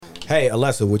Hey,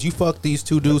 Alessa, would you fuck these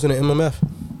two dudes in the MMF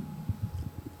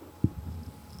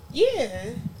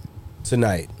Yeah.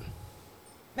 tonight?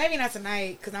 Maybe not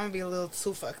tonight, because I'm going to be a little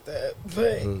too fucked up.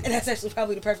 But and that's actually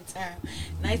probably the perfect time.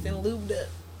 Nice and lubed up.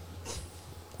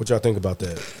 What y'all think about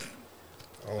that?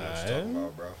 I don't know what you're talking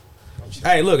about, bro.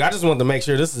 Hey, look, I just wanted to make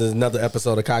sure this is another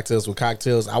episode of Cocktails with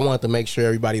Cocktails. I wanted to make sure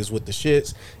everybody is with the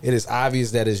shits. It is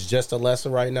obvious that it's just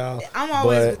Alessa right now. I'm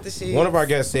always but with the shits. One of our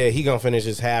guests said he gonna finish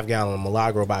his half gallon of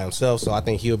Milagro by himself, so I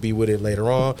think he'll be with it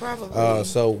later on. Probably.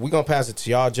 So we're gonna pass it to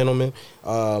y'all, gentlemen.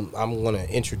 I'm gonna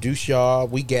introduce y'all.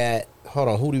 We got, hold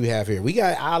on, who do we have here? We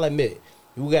got, I'll admit,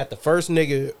 we got the first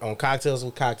nigga on Cocktails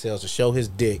with Cocktails to show his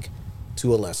dick to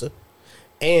Alessa.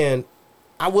 And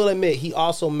I will admit, he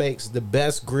also makes the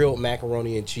best grilled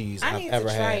macaroni and cheese I've ever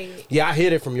had. It. Yeah, I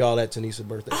hid it from y'all at Tanissa's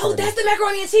birthday party. Oh, that's the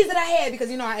macaroni and cheese that I had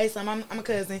because, you know, I ate some. I'm a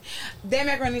cousin. That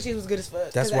macaroni and cheese was good as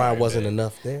fuck. That's why it wasn't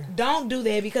enough there. Don't do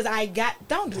that because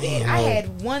don't do that. I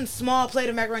had one small plate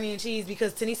of macaroni and cheese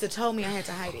because Tanissa told me I had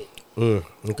to hide it.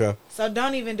 Okay. So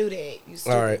don't even do that. You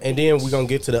stupid All right, and then we're going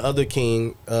to get to the other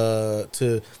king,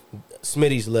 to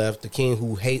Smitty's left, the king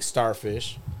who hates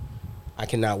starfish. I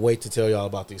cannot wait to tell y'all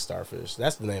about these starfish.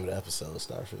 That's the name of the episode,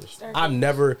 Starfish. I've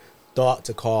never thought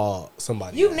to call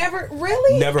somebody. You never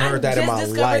really? Never heard that in my life. I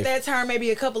just discovered that term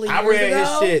maybe a couple of years ago. I read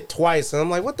his shit twice, and I'm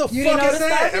like, what the fuck is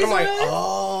that? And I'm like,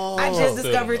 oh. I just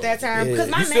discovered that term. Because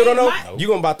my you still don't know? My,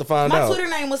 you about to find out. My Twitter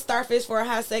name was Starfish for a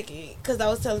hot second because I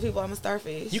was telling people I'm a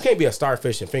starfish. You can't be a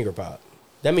starfish and finger pop.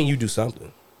 That means you do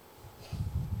something.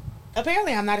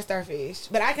 Apparently, I'm not a starfish,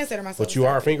 but I consider myself But you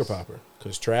are a finger popper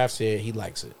because Trav said he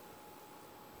likes it.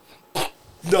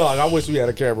 Dog, I wish we had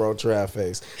a camera on Trav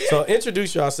face. So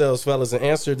introduce yourselves, fellas, and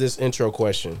answer this intro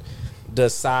question.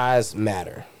 Does size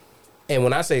matter? And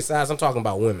when I say size, I'm talking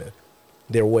about women.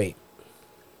 Their weight.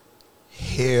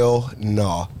 Hell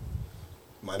no.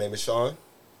 My name is Sean.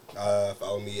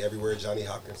 Follow me everywhere, Johnny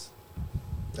Hopkins.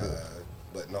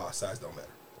 But no, size don't matter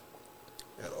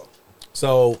at all.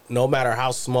 So no matter how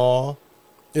small,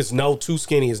 it's no too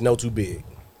skinny, it's no too big.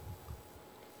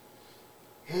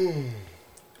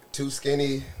 Too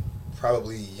skinny,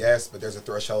 probably yes, but there's a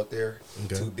threshold there.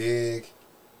 Okay. Too big,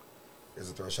 there's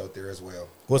a threshold there as well.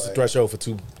 What's the threshold for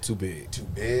too big? Too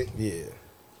big? Yeah.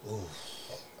 Ooh.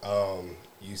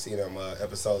 You seen them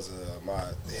episodes of my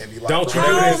Heavy Life? Don't you do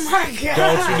this. Oh my God.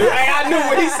 Don't you do it. Hey, I knew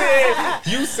what he said.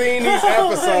 You seen these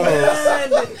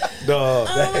episodes. Dog.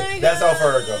 That's how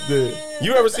far it goes. Dude.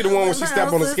 You ever see the one where she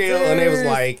stepped on the scale and it was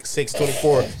like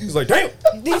 624? He was like, damn.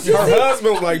 Her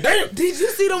husband was like, damn. Did you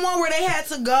see the one where they had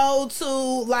to go to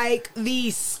like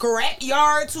the scrap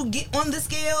yard to get on the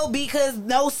scale because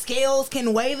no scales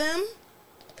can weigh them?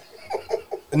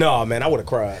 No, man, I would have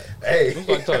cried. Hey.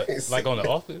 Like on The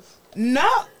Office? No.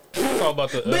 Talk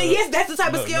about the, But yes, that's the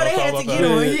type of scale they had to get that.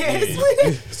 on.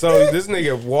 Yes. So this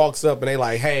nigga walks up and they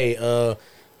like, hey,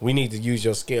 we need to use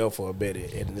your scale for a bit.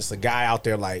 And it's a guy out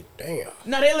there like, damn.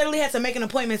 No, they literally had to make an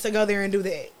appointment to go there and do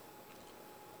that.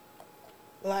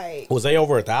 Like, Was they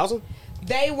over 1,000?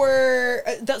 they were,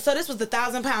 so this was the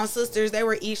 1,000-pound sisters. They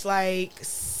were each like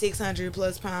 600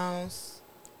 plus pounds.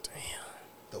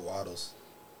 The Waddles.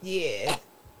 Yeah.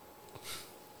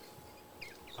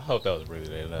 I hope that was really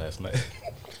there last night.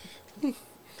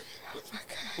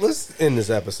 Let's end this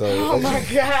episode. Oh my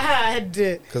God.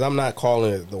 Because I'm not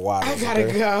calling it the wild. I gotta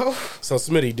go. So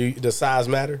Smitty, does size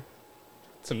matter?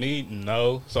 To me,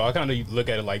 no. So I kind of look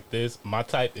at it like this. My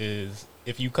type is,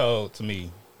 if you cold to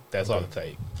me, that's all it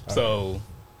take. So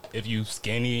if you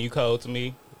skinny and you cold to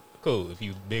me, cool. If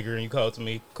you bigger and you cold to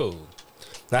me, cool.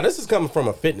 Now this is coming from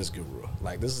a fitness guru.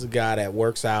 Like this is a guy that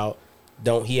works out.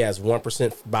 He has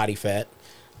 1% body fat.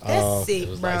 That's sick, It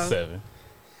was bro. like 7.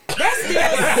 That's still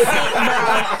sick, bro.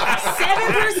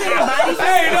 7% body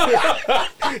fat.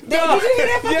 Did you hear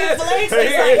that fucking flex?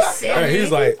 It's like 7.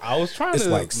 He's like, I was trying it's to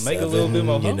like make a little bit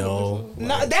more you humble. know.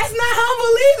 No, that's not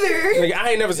humble either. Like, I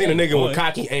ain't never seen a nigga with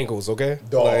cocky ankles. Okay,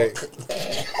 Dog. Like,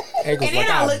 ankles And like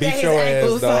then I I looked beat at his your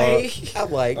ankles ass, dog.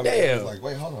 I'm like, I damn. was like,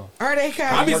 wait, hold on. Are they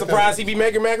kind I'd be surprised he be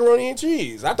making macaroni and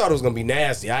cheese. I thought it was gonna be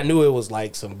nasty. I knew it was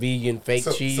like some vegan fake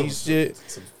cheese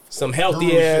shit, some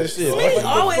healthy ass shit. He's Like,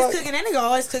 always what the fuck? cooking. That nigga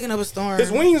always cooking up a storm.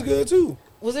 His wings good too.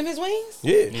 Was them his wings?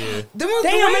 Yeah. Them was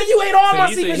Damn, the man, wings? you ate all my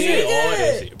Tanisha secret hid shit. all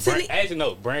that good. shit. Tani- Actually,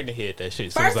 no, Brandon hid that shit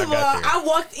as soon as First I of all, got there. I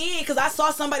walked in because I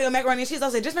saw somebody with macaroni and cheese. I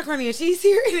said, "Just macaroni and cheese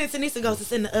here." And then Tanisha goes to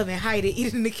sit in the oven, hide it, eat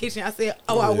it in the kitchen. I said,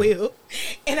 "Oh, I will."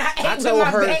 And I ate with told my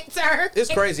her- back turned.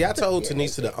 It's crazy. I told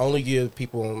Tanisha to only give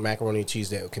people macaroni and cheese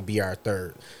that can be our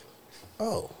third.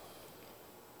 Oh.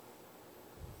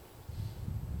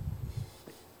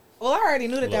 Well, I already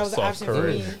knew that was an Little option soft for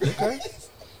me. curry. Okay.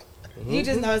 You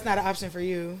just know it's not an option for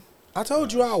you. I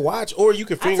told you I'll watch, or you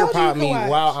can I finger told you pop you me can watch.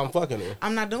 while I'm fucking her.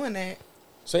 I'm not doing that.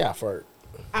 Say I flirt.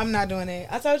 I'm not doing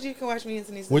that. I told you can watch me and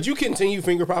Tanisha. Would you continue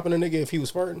finger popping a nigga if he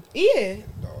was farting? Yeah.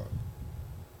 Dog.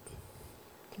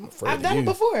 I'm afraid I've of done you. it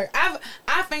before.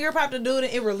 I finger popped a dude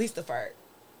and it released the fart.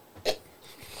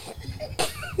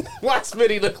 Watch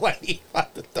Smitty look like he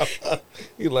about to throw up.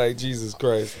 He like, Jesus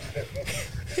Christ.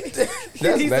 That's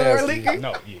Need some more nasty. liquor?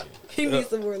 No, yeah. He needs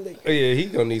some more liquor. Yeah, he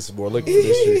gonna need some more liquor for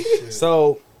this shit.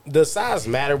 So, does size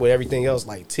matter with everything else,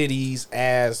 like titties,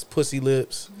 ass, pussy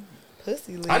lips?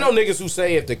 Pussy lips. I know niggas who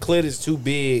say if the clit is too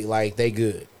big, like, they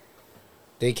good.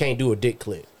 They can't do a dick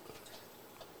clit.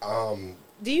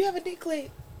 Do you have a dick clit?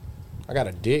 I got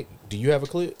a dick. Do you have a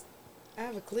clit? I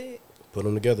have a clit. Put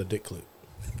them together, dick clit.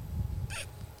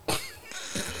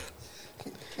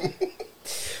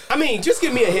 I mean, just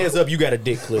give me a heads up. You got a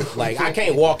dick clit. Like, I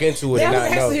can't walk into it That and was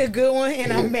not actually know. a good one,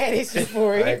 and I'm mad at you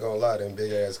for I ain't it. gonna lie, them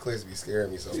big ass clips be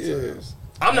scaring me sometimes.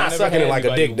 I'm not I never sucking had it like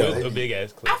a anybody dick though. with a big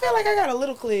ass clip. I feel like I got a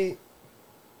little clit.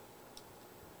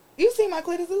 You see my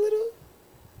clit is a little?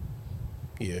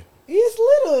 Yeah.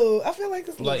 It's little. I feel like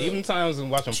it's little. Like even times when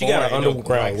watching She porn, got an it don't,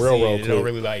 underground like, railroad it clip. don't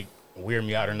really like weird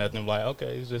me out or nothing. I'm like,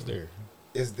 okay, it's just there.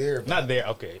 It's there. Not there.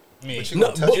 Okay. I mean, But you No,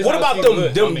 gonna touch but it. what It's about not them,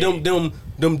 good. them, I them, mean-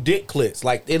 them dick clits?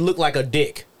 Like, it looked like a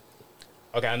dick.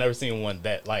 okay, I never seen one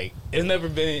that like. It's never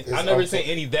been. It's I never unple- seen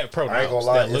any that I ain't pronounced gonna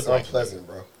lie, that it's look like. unpleasant,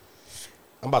 bro.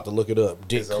 I'm about to look it up.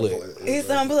 Dick clit. It's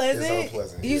unpleasant. It's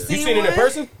unpleasant. You yeah. see- You seen it in one?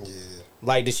 person? Yeah.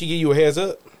 Like, did she give you a heads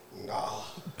up? Nah.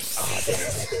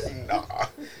 Nah.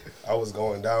 I was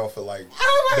going down for like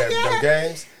Oh my them God.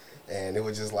 games, and it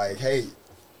was just like, hey,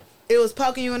 It was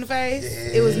poking you in the face.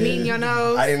 Yeah. It was meeting your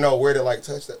nose. I didn't know where to like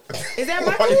touch that. Is that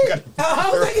my Why you clit? gotta- Oh,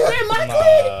 I was like, is that my Nah.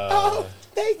 clit? Oh,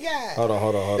 thank God.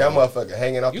 Hold on. That motherfucker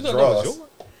hanging out You the thought that was drawers. yours?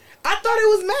 I thought it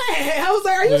was mine. I was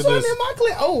like, are you Look at showing this. me my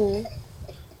clit? Oh,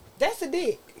 that's a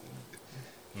dick.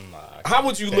 Nah, How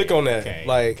would you can't, lick on that? Can't,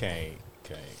 Like- can't.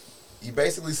 You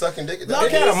basically sucking dick at They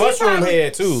that. got a She mushroom probably-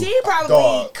 head, too. She probably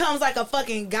Dog. comes like a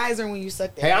fucking geyser when you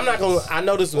suck that. Hey, I'm not gonna. I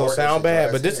know this is gonna Or that sound shit bad,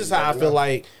 dries but this in, is you how I never feel know.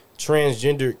 like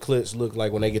transgender clits look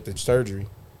like when they get the surgery.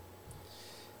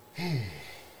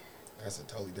 That's a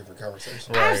totally different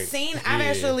conversation. Right. I've Yeah.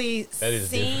 actually That is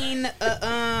seen a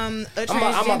transgender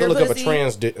I'm about to look pussy. up a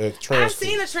trans. I've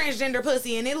seen a transgender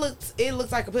pussy and it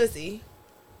looks like a pussy.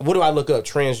 What do I look up?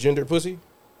 Transgender pussy?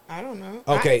 I don't know.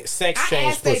 Okay, sex I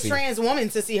change asked a pussy. trans woman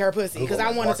to see her pussy because I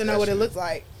gonna wanted block to know that what it shit. looks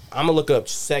like. I'm gonna look up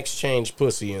sex change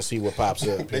pussy and see what pops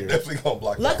up They here. definitely gonna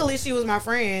block that. Luckily, she was my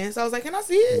friend, so I was like, "Can I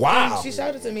see it?" Wow. And she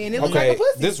showed it to me, and it looked Okay, like a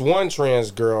pussy. this one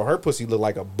trans girl, her pussy look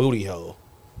like a booty hole.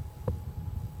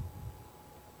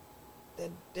 That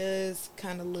does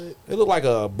kind of look. It look like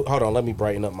a. Hold on, let me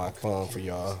brighten up my phone for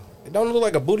y'all. It don't look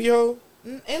like a booty hole.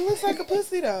 It looks like a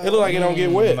pussy though. It look like it don't get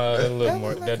wet. No, that look That more.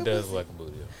 look like That a does pussy. look like a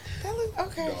booty. That look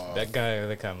okay. Dog, That guy.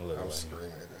 That kind of look I'm like.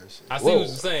 screaming at that shit. I see Whoa. what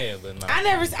you're saying, but no.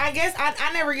 I guess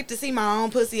I never get to see my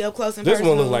own pussy up close and This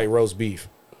personal. one look like roast beef.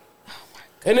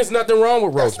 And there's nothing wrong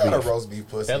with roast That's not beef. a roast beef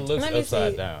pussy. That looks Let me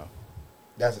upside see. down.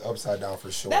 That's upside down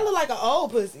for sure. That look like an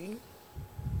old pussy.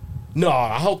 No,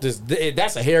 I hope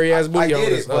that's a hairy ass I booty hole get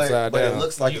that's it, but, upside but down. it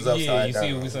looks like it's upside yeah, you down.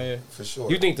 see what we're saying? For sure.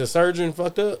 You think the surgeon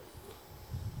fucked up?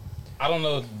 I don't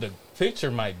know. The picture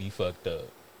might be fucked up.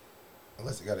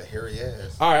 Unless it got a hairy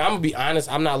ass. All right, I'm gonna be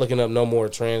honest. I'm not looking up no more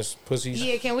trans pussies.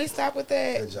 Yeah, can we stop with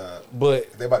that? Good job.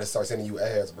 But They about to start sending you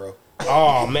ads, bro.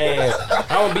 oh man, I'm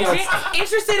gonna be on.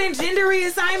 Interested in gender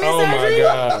reassignment Oh my surgery?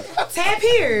 god. Tap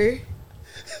here.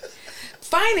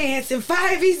 Finance and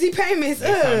 5 easy payments.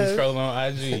 Next time you scroll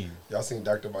on IG. Y'all seen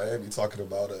Dr. Miami talking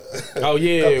about Oh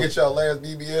yeah. come get y'all last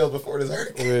BBLs before this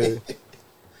hurricane.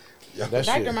 Yeah, Yo, that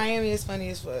Dr. shit. Miami is funny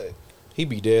as fuck. He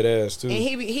be dead ass too. And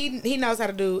he knows how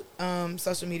to do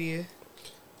social media.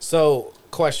 So,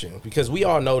 question, because we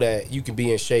all know that you can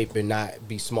be in shape and not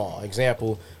be small.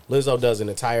 Example, Lizzo does an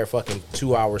entire fucking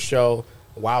 2-hour show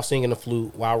while singing the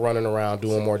flute, while running around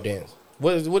doing more dance.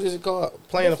 What is it called?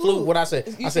 Playing the flute? What I said?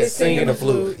 You I said said singing the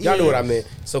flute. Y'all knew yeah. what I meant.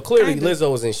 So clearly Kinda.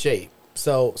 Lizzo is in shape.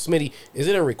 So, Smitty, is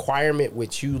it a requirement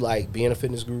with you like being a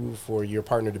fitness guru for your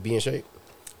partner to be in shape?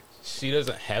 She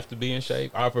doesn't have to be in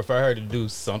shape. I prefer her to do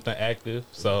something active.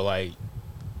 So like,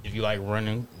 if you like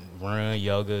run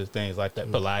yoga, things like that,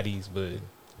 Pilates, but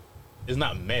it's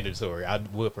not mandatory. I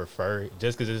would prefer it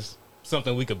just because it's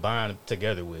something we could bind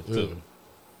together with too.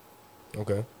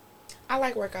 Okay. I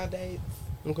like workout days.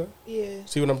 Okay. Yeah.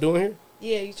 See what I'm doing here?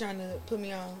 Yeah, you trying to put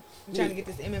me on. I'm trying to get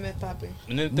this MMF popping.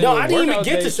 And then the No, thing I with didn't even workout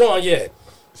get to days- Sean yet.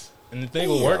 And the thing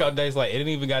with Damn. workout days, like, it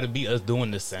didn't even got to be us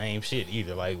doing the same shit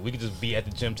either. Like, we could just be at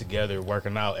the gym together,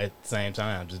 working out at the same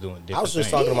time, just doing different I was just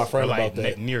things. talking to my friend Or, like, about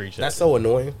that. near each other. That's so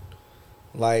annoying.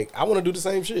 Like, I want to do the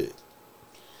same shit.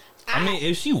 I mean,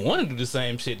 if she want to do the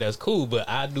same shit, that's cool. But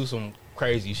I do some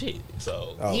crazy shit.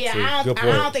 So Oh, Yeah, true. I Good don't,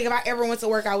 point. I don't think if I ever went to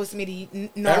work out with Smitty,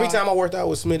 no. Every time I worked out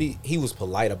with Smitty, he was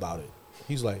polite about it.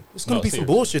 He's like, "It's gonna No, be some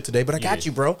seriously. bullshit today, but I got Yeah.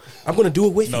 you, bro. I'm gonna do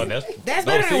it with no, you." That's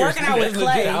better than working out with that's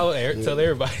Clay. legit. I'll tell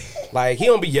everybody. Like he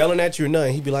don't be yelling at you or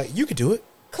nothing. He'd be like, "You could do it."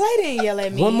 Clay didn't yell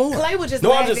at me. One more. Clay would just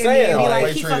No, I'm laugh just at me saying, and be like, like,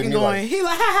 Clay keep treated fucking me going. like- He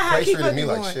like, ha ha ha, Clay keep treated me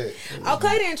fucking like going. shit. Oh,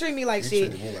 Clay didn't treat me like He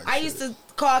shit. treated me like I shit. used to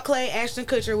call Clay Ashton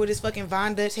Kutcher with his fucking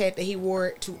Von Dutch hat that he wore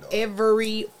to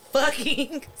every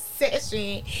fucking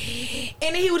session. And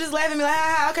then he would just laugh at me like,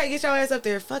 ha ha, okay, get your ass up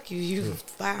there. Fuck you, you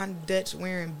Von Dutch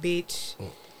wearing bitch.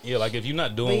 Yeah, like if you're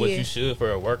not doing But what yeah. you should for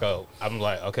a workout, I'm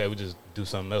like, okay, we just do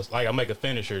something else. Like I make a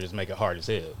finisher, just make it hard as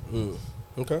hell.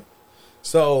 Okay.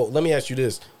 So let me ask you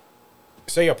this: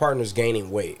 say your partner's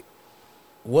gaining weight.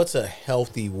 What's a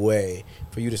healthy way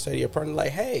for you to say to your partner,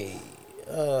 like, "Hey,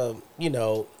 you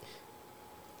know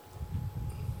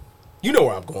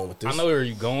where I'm going with this." I know where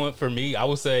you're going. For me, I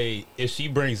would say if she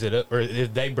brings it up, or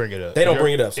if they bring it up, They don't If your-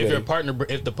 bring it up, If your Smitty. partner,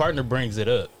 if the partner brings it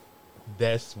up,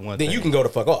 that's one. Then thing. you can go to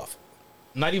fuck off.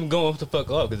 Not even going to fuck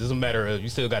up because it's a matter of you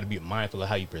still got to be mindful of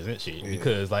how you present shit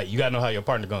because like you got to know how your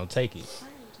partner gonna take it.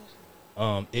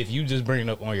 If you just bring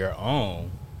it up on your own,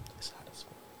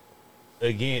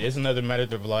 again, it's another matter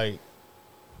of like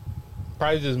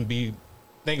probably just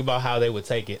think about how they would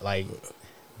take it. Like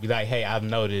be like, hey, I've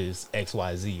noticed X,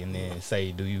 Y, Z, and then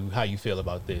say, how you feel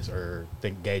about this, or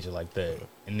gauge it like that,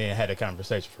 and then had a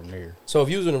conversation from there. So if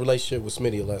you was in a relationship with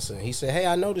Smitty, let's say, he said, "Hey,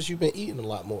 I noticed you've been eating a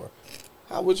lot more."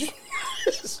 How would you?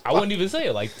 I wouldn't even say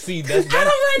it like, see, that's I don't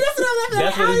know, that's what I'm laughing at.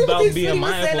 that's How what you it's about think being Smitty would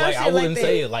say mindful. no Like I shit wouldn't that?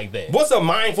 say it like that. What's a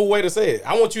mindful way to say it?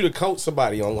 I want you to coach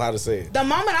somebody on how to say it. The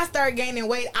moment I start gaining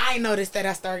weight, I noticed that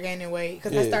I start gaining weight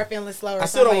because I Yeah. start feeling slower. I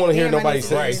still don't I'm wanna hear damn, I nobody need to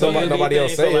say do it. this. Somebody- nobody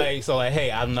else say it. So like, hey,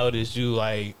 I've noticed you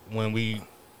like when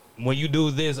you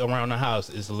do this around the house,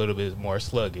 it's a little bit more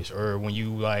sluggish, or when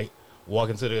you like walk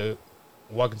into the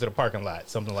parking lot,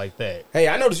 something like that. Hey,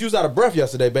 I noticed you was out of breath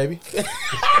yesterday, baby.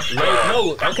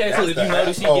 No, okay. So if you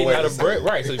notice she getting way out to of say breath, it.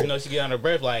 right? So if you know she getting out of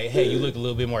breath, like, hey, you look a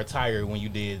little bit more tired when you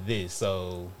did this.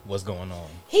 So what's going on?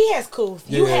 He has cool.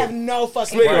 You Yeah. have no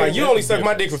fucking. Smitty, Right, like, you that's only the sucked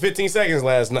my dick difference. for 15 seconds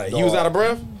last night. You was No. out of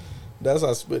breath? That's how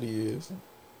Smitty is.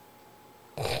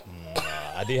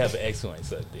 I did have an excellent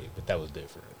suck dick, but that was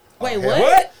different. Wait, Hell. what?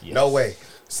 What? Yes. No way.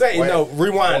 Say Boy, no.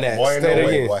 Rewind that. Boy, Say no it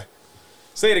way, again. boy.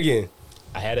 Say it again.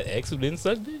 I had an ex who didn't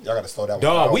suck dick. Y'all gotta slow down.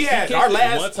 Dog, we She had Kissed our it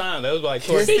last. one time. That was like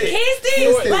towards She Kissed it. kissed it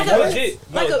Kissed it. like a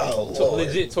legit, like no, a. Oh, Lord.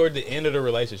 legit toward the end of the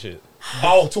relationship.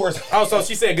 Oh, towards. Oh, so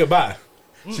she said goodbye.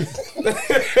 She kissed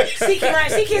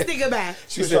it goodbye.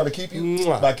 She was trying to keep you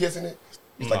Mwah. by kissing it.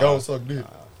 He's like, I don't suck dick.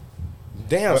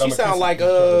 Damn, But she I'ma sound kiss like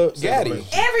you. Gaddy.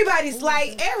 Everybody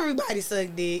suck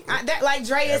dick. That like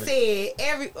Drea said.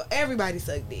 Everybody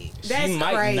suck dick. That's She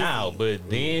might crazy. now, but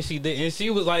then she did, and she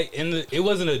was like, it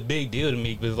wasn't a big deal to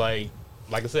me because like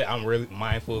I said, I'm really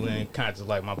mindful and conscious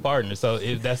like my partner. So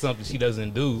if that's something she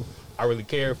doesn't do, I really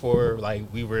care for her. Like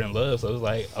we were in love, so it was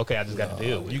like, okay, I just got to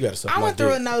deal with You it. got to suck I my went through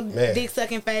dick. a no Man. dick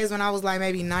sucking phase when I was like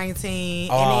maybe 19.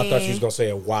 Oh, I and thought then, you was gonna say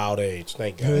a wild age.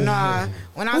 Thank God. Nah,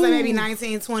 when I was like maybe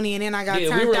 19, 20, and then I got Yeah,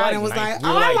 turned out and was like, we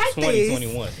oh, were I like like 20, this.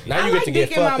 21. Now I you get like to get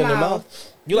dick in my fucked in the mouth.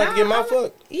 mouth. You like to get Nah, mouth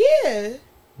fucked? Yeah,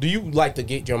 Do you like to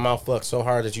get your mouth fucked so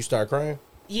hard that you start crying?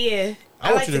 yeah. I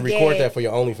want like you to record gag. that for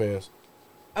your OnlyFans.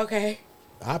 Okay.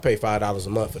 I pay $5 a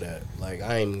month for that. Like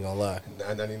I ain't even gonna lie.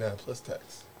 $9.99 plus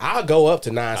tax. I'll go up to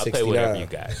I'll pay whatever you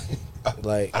 $9.69. got.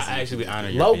 Like I actually honor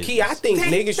your low key, I business. think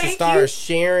Thank- niggas should thank start you.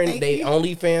 sharing Thank they you.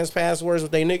 OnlyFans passwords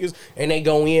with they niggas, and they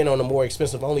go in on the more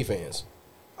expensive OnlyFans.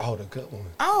 Oh, the good one.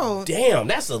 Oh, Damn,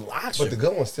 that's a lot. But the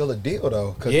good one's still a deal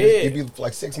though, because Yeah. it'd be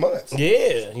like 6 months.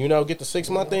 Yeah, you know, get the 6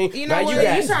 month thing. you know now what? you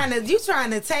You got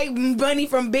trying to take money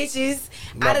from bitches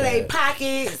My out of their bad.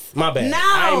 pockets? My bad. No,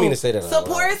 I didn't mean to say that out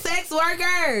Support loud. sex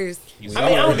workers. You I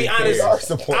mean, I'm gonna be really honest. They are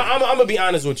supporting. I'm gonna be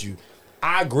honest with you.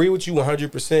 I agree with you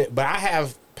 100%, but I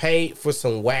have paid for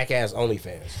some whack ass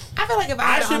OnlyFans. I feel like if I, I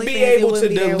had should be OnlyFans, it able to wouldn't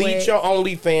be that delete wet. your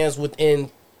OnlyFans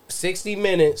within 60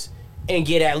 minutes and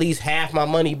get at least half my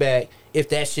money back if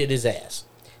that shit is ass.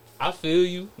 I feel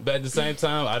you, but at the same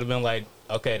time, I'd have been like,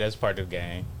 okay, that's part of the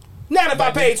game. Now, if I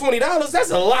paid $20,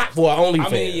 that's a lot for an OnlyFans. I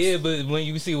mean, yeah, but when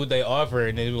you see what they offer,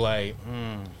 and it's like,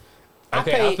 I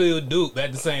okay, paid- I feel duped. But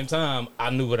at the same time, I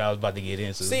knew what I was about to get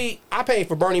into. See, I paid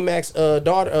for Bernie Mac's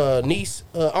daughter, niece,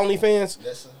 OnlyFans.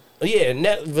 Yes, sir.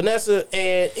 Yeah, Vanessa,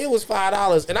 and it was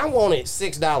 $5, and I wanted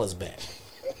 $6 back.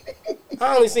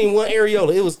 I only seen one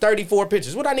areola. It was 34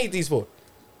 pictures. What I need these for?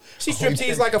 She strip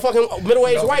teased like a fucking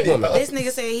middle-aged No, white woman. This nigga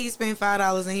said he spent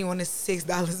 $5 and he wanted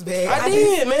 $6 back. I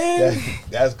did, man.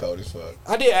 That's cold as fuck.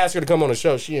 I did ask her to come on the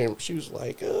show. She was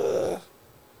like,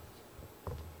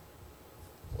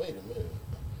 Wait a minute.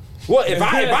 Well, if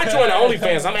I join the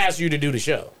OnlyFans, I'm asking you to do the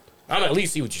show. I'm gonna at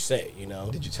least see what you say. You know.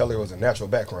 Did you tell her it was a natural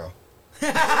background?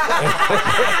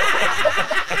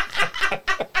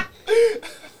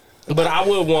 But I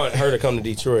would want her to come to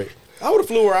Detroit. I would have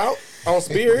flew her out on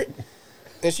Spirit,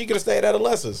 and she could have stayed at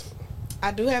Alessa's.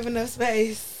 I do have enough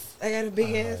space. I got a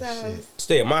big ass house.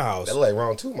 Stay at my house. That like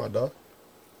round 2, my dog.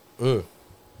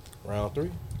 Round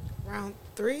 3. Round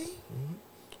 3?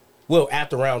 Well,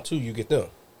 after round 2, you get them.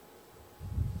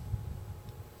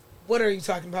 What are you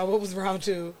talking about? What was round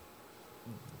 2?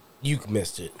 You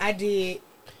missed it. I did.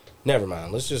 Never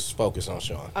mind. Let's just focus on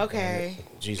Sean. Okay.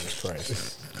 Jesus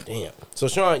Christ. Damn. So,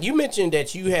 Sean, you mentioned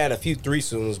that you had a few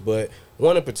threesomes, but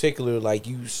one in particular, like,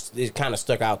 it kind of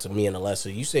stuck out to me and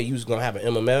Alessa. You said you was going to have an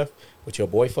MMF, but your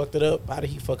boy fucked it up. How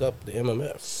did he fuck up the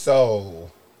MMF?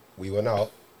 So, we went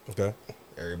out. Okay.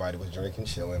 Everybody was drinking,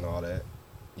 chilling, all that.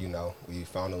 You know, we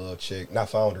found a little chick. Not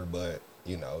found her, but,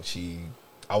 you know,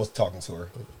 I was talking to her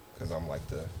because I'm like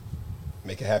the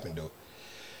make it happen dude.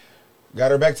 Got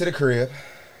her back to the crib,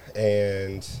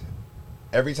 and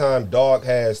every time Dog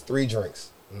has 3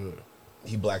 drinks,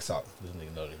 he blacks out. This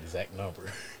nigga know the exact number.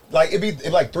 Like, it'd be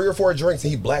like 3 or 4 drinks,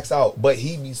 and he blacks out. But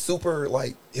he be super,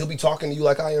 like, he'll be talking to you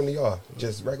like I am to y'all.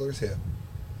 Just regular as hell.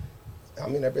 I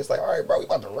mean, that bitch like, all right, bro, we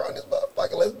about to run this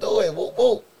motherfucker. Let's do it. Whoop,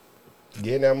 whoop.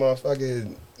 Getting that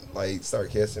motherfucker, like,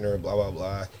 start kissing her, blah, blah,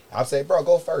 blah. I say, bro,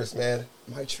 go first, man.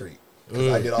 My treat. 'Cause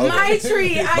I did all the My work.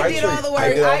 treat. I did all the work.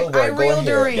 I did all the I work. Go reeled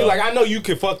her ahead. in. You're like, I know you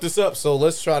can fuck this up, so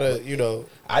let's try to, you know.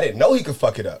 I didn't know he could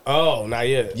fuck it up. Oh, not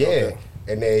yet. Yeah. Okay.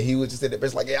 And then he was just in the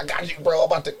bitch like, yeah, I got you, bro. I'm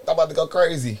about to go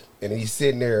crazy. And then he's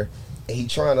sitting there and he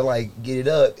trying to like get it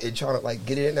up and trying to like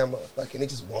get it in that motherfucker, and it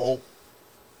just won't.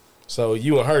 So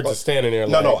you and her just standing there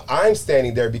like. No, I'm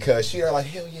standing there because she are like,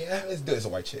 hell yeah, let's do it. It's a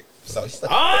white chick. So she's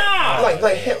like, Ah!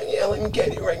 like hell yeah, let me get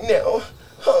it right now.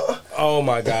 Huh. Oh,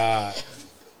 my God.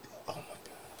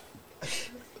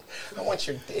 I want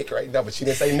your dick right now, but she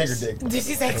didn't say nigger dick. Did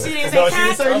she say she didn't No, say she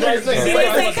didn't say cock? nigger She dick.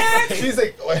 didn't say cock? She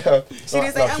said, well, She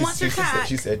didn't say, I want your cock.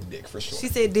 She said dick for sure. She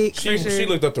said dick for She sure.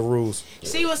 looked up the rules.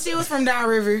 She was from Down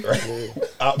River. She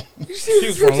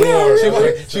was from Warren.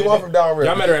 She went from down river.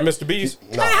 Y'all met her at Mr. B's?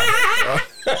 No.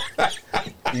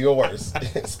 Even worse.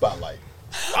 Spotlight.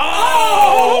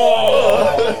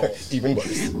 Oh! Even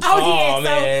worse. Oh,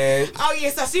 man.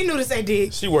 So she knew to say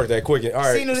dick. She worked that quick. All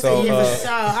right. She knew to so, say yeah for sure.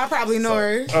 I probably know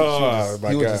her. oh, my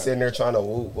He was God. just sitting there trying to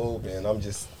whoop whoop, and I'm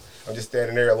just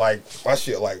standing there like my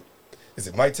shit like, is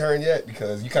it my turn yet?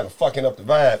 Because you kind of fucking up the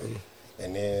vibe,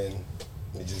 and then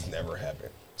it just never happened.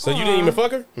 So you didn't even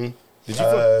fuck her? Did you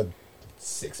fuck?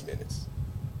 6 minutes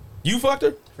You fucked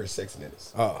her? for 6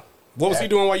 minutes. Oh. What was he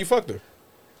doing while you fucked her?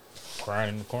 Crying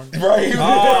in the corner. Right?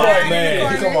 Oh, Right,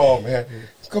 man. Come on, man.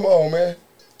 Come on, man.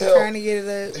 Help. Trying to get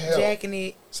it up, Hell. jacking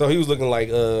it. So he was looking like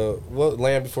what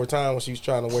Land Before Time when she was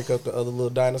trying to wake up the other little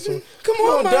dinosaur. Come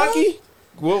on, on, Mom. Ducky.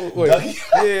 Wait. Ducky?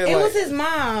 Yeah, It like, was his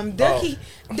mom. Ducky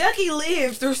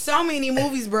lived through so many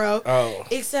movies, bro. Oh.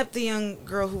 Except the young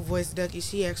girl who voiced Ducky.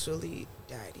 She actually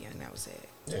died young. That was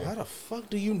sad. How the fuck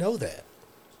do you know that?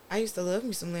 I used to love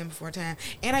me some Land Before Time.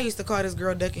 And I used to call this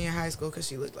girl Ducky in high school because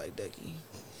she looked like Ducky.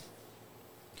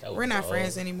 We're not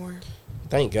friends anymore.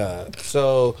 Thank God.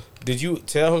 So, did you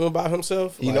tell him about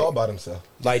himself? He know about himself.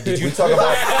 Like, did you We talk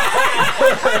about.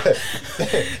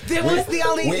 That was the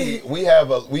only... we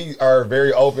are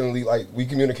very openly like we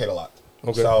communicate a lot.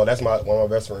 Okay. So that's one of my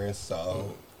best friends.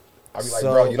 So I'd be like,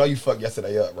 So- bro, you know you fucked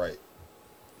yesterday up, right?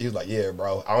 He was like, yeah,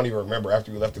 bro. I don't even remember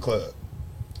after we left the club.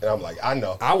 And I'm like, I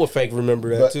know. I would fake remember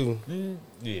that But- too.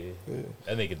 Yeah.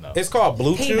 That nigga know. It's called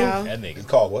Blue He Chew. know. That It's nigga.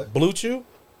 called what? Blue Chew.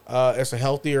 It's a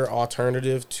healthier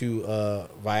alternative to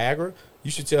Viagra.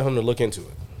 You should tell him to look into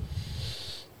it.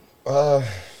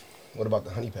 What about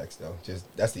the honey packs though? Just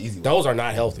that's the easy one. Those are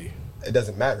not healthy. It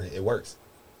doesn't matter. It works.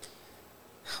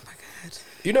 Oh, my God.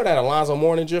 You know that Alonzo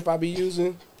Mourning gif I be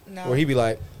using? No. Where he be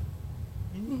like,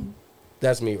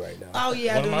 that's me right now. Oh,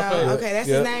 yeah, I One do of know. my favorites. Okay, that's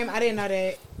Yeah. his name. I didn't know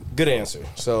that. Good answer.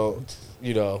 So,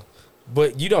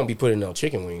 but you don't be putting no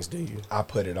chicken wings, do you? I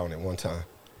put it on it one time.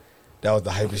 That was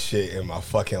the hypest shit in my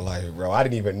fucking life, bro. I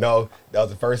didn't even know that was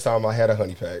the first time I had a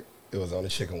honey pack. It was on a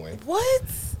chicken wing. What?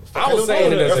 I was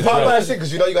saying it as a It's Popeye's joke. chicken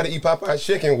because you know you got to eat Popeye's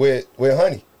chicken with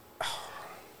honey.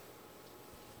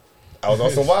 I was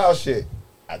on some wild shit.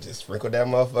 I just sprinkled that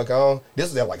motherfucker on. This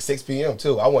was at like 6 p.m.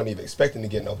 too. I wasn't even expecting to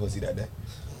get no pussy that day.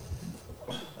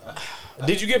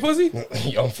 Did you get pussy?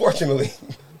 Unfortunately.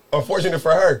 Unfortunate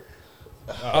for her.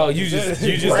 Oh, you just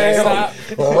ain't Ram. stop.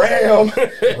 Ram.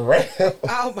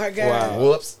 Oh, my God. Wow.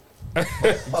 Whoops. You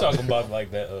talking about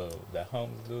like that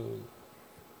homeless dude?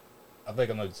 I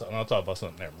think I know. I'm talking about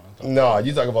something. Never mind. No,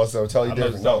 you talking about something totally I know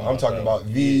different. you're No, talking I'm talking about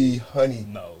about the honey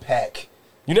No. pack.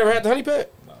 You never had the honey pack?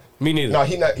 No. Me neither. No,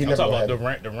 he I'm never talking had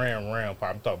about it. the ram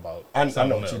part. I'm talking about. I know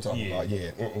something what you're else. talking about.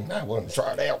 Yeah, I want to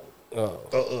try that one.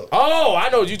 Oh, I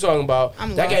know what you're talking about.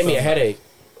 I'm That gave me a lost. headache.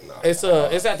 It's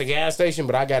at the gas station,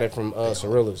 but I got it from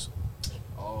Cirillas.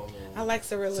 I like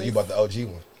Cirillas. So you bought the OG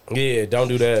one? Yeah, don't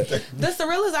do that. The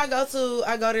Cirillas I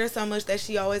go there so much that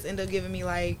she always end up giving me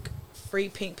like free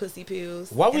pink pussy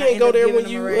pills. Why we And I ain't end go up there giving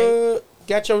when them away. you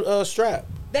got your strap?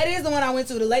 That is the one I went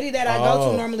to. The lady that I go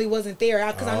Oh. to normally wasn't there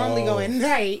because I normally go at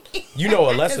night. You know,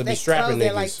 Alessa be They strapping close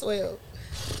at like niggas. 12.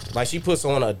 Like she puts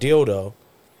on a dildo,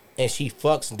 and she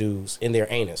fucks dudes in their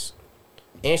anus,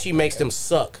 and she makes them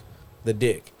suck the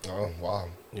dick. Oh wow.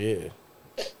 Yeah.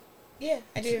 Yeah,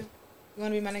 I do. You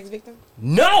want to be my next victim?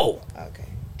 No, Okay.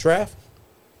 Trav.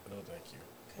 No, thank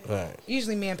you. All right.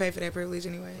 Usually men pay for that privilege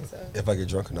anyway, so If I get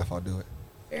drunk enough, I'll do it.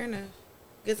 fair enough.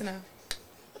 Good to know.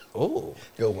 Oh.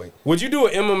 Good wink. Would you do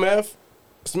an MMF,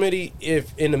 Smitty,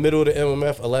 if in the middle of the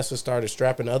MMF, Alessa started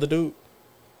strapping the other dude?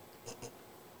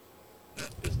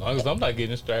 As long as I'm not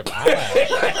getting strapped, I'm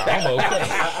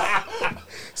okay.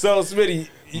 So, Smitty,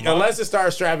 Alessa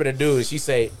started strapping a dude, and she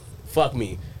say, "Fuck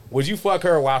me." Would you fuck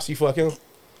her while she fuck him?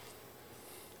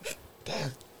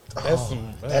 That's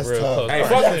that's real tough. close Hey, fuck,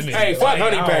 proximity. hey, fuck Like,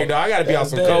 honey I pack, don't- though. I gotta be on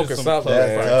some that coke is or some something. close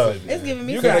That's Man. tough. proximity. It's giving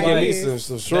me You gotta give me ideas.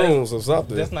 some shrooms or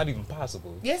something. That's not even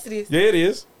possible. Yes, it is. Yeah, it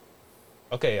is.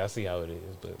 Okay, I see how it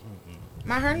is, but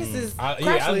My harness is that's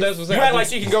crotchless. what You act like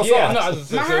she can go Yeah, soft. no, I was My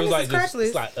so it was harness like is just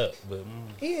crotchless. slide up, but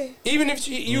Yeah. Even if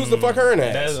she used to fuck her in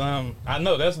that's ass. I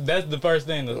know that's the first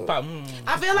thing that's pop.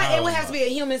 I feel like it would have to be. be a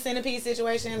human centipede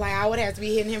situation. Like I would have to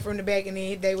be hitting him from the back, and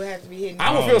then they would have to be hitting.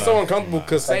 I me. would feel so uncomfortable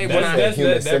because say when That's- I that's-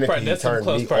 Human that part- centipede that's some turned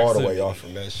close me all the way proximity. off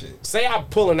from that shit. say I'm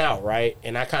pulling out, right,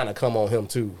 and I kind of come on him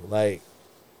too. Like,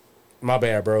 my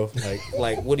bad, bro.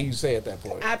 Like, what do you say at that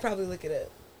point? I'd probably look it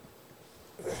up.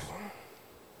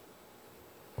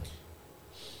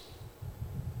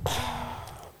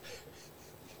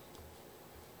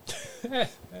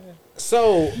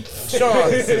 So,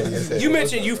 Sean, you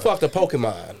mentioned you fucked a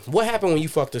Pokemon. What happened when you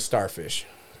fucked a starfish?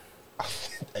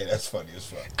 Hey, that's funny as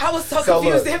fuck. I was so So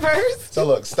confused look. at first. So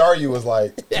look, Staryu was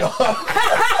like, I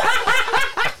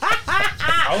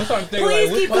was trying to think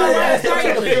Please like, keep which going. part-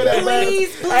 Sorry.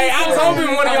 Please, please. Hey, I was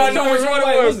hoping one of y'all knew which one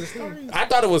it was. it? I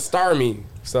thought it was Starmie.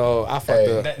 So I fucked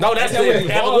Hey. up. No, that's That's what the it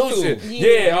evolved evolution. to.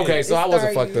 Yeah, okay. So It's I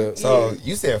wasn't Staryu. fucked up. so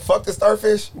you said fuck the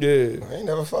starfish? Yeah. I ain't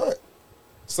never fucked.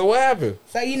 So what happened?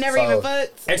 So you never So- even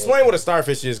fucked? Explain what a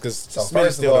starfish is, because So Smitty first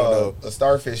of still don't all, know. the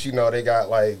starfish, you know, they got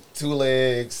like 2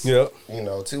 legs, Yep. you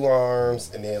know, 2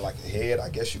 arms, and then like a head, I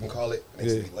guess you can call it. They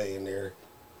Yeah. just be laying there,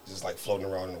 just like floating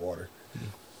around in the water.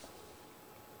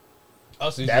 Oh,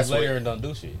 so you That's just lay what- there and don't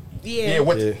do shit. Yeah, Yeah.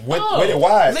 with Oh. it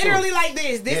wide. too. Literally like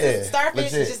this. This is Yeah,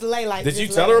 starfish. legit. Just lay like Did this. you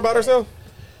tell her about herself?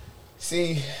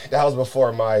 See, that was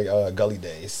before my gully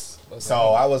days. So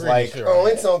I was Pretty like, sure. oh,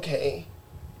 it's okay.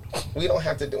 We don't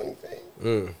have to do anything.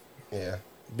 Mm. Yeah.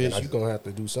 Bitch, I- you gonna have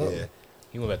to do something. Yeah.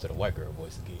 He went back to the white girl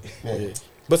voice again. Yeah.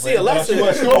 But see, Go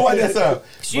Alessa, on this up.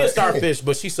 she a starfish,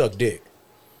 but she suck dick.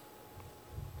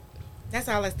 That's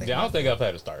all I think. Yeah, I don't think I've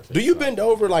had a starfish. Do you bend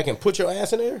over like and put your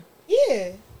ass in there?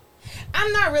 Yeah.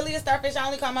 I'm not really a starfish. I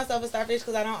only call myself a starfish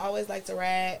because I don't always like to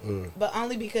ride. But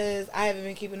only because I haven't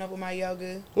been keeping up with my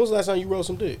yoga When was the last time you rode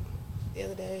some dick? the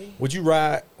other day. Would you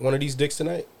ride one of these dicks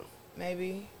tonight?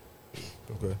 Maybe.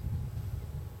 Okay.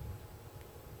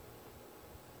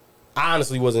 I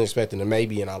honestly wasn't expecting a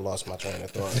maybe, and I lost my train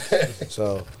of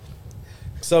thought.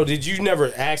 So did you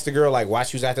never ask the girl like why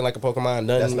she was acting like a Pokemon?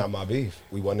 Nothing. That's not my beef.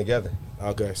 We wasn't together.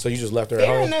 Okay. So you just left her at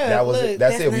Fair home. enough. That was Look, it.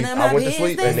 That's it. none of I my went to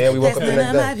sleep, business. and then we woke up That's the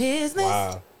none next of my day. business.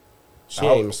 Wow. She I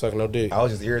ain't was- even sucking no dick. I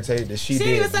was just irritated that she She did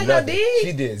didn't even suck no nothing. dick?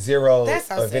 She did zero That's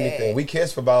so of anything. sad. We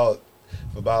kissed for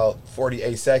about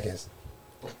 48 seconds,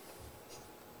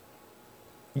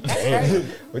 That's crazy.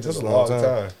 which That's is a a long long time.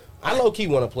 time. I low key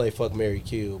want to play Fuck Mary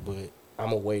Kill, but I'm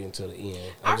gonna wait until the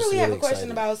end. I I'm just really have a question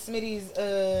excited. about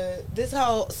Smitty's this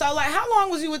whole so like how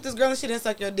long was you with this girl and she didn't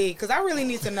suck your dick? Because I really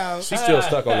need to know. She's still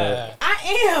stuck on that. I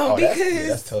am Oh, that's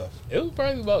because tough. It was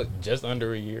probably about just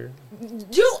under a year.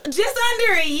 you just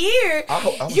under a year. I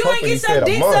was You ain't hoping he get your said a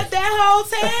dick month. sucked that whole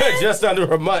time. Just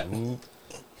under a month.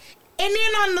 And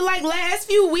then on the like last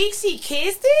few weeks he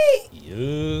kissed it?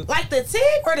 Yeah. Like the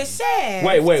tip or the shaft?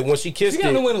 Wait. When she kissed She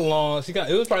kind of it, went along. It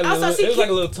was probably Also, she it was like a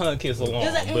ki- little tongue kiss along.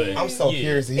 was like, but I'm so yeah.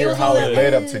 curious to It hear was how a it little-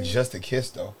 led up to just a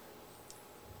kiss, though.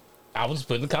 I was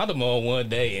putting the condom on one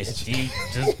day and she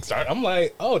just started. I'm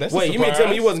like, oh, that's wait, a you mean tell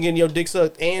me you surprise. wasn't getting your dick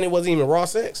sucked and it wasn't even raw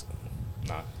sex?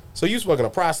 Nah. So you was fucking a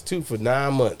prostitute for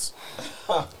 9 months.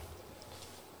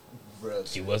 bro.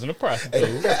 She wasn't a prostitute.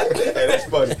 Hey, that's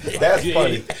funny. That's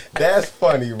funny. That's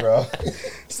funny, bro.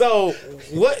 So,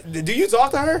 what? Do you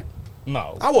talk to her?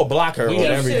 No. I will block her We on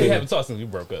haven't, everything. we haven't talked since we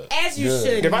broke up. As you Good.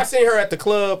 should. If I seen her at the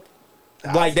club,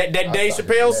 like that Dave started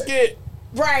Chappelle that. skit,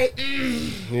 Right.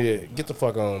 yeah, get the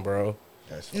fuck on, bro.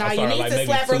 That's Nah, I you saw her, need like, to maybe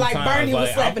slap her 2 like times, Bernie was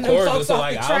like, slapping of them course, folks it's off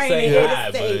like, the I'll train say in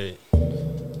hi, the state. but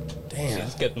she Damn.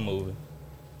 just kept it moving.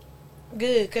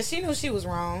 Good, because she knew she was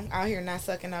wrong out here not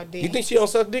sucking no dick. You think she don't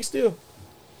suck dick still?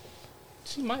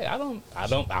 She might. I don't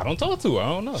talk to her. I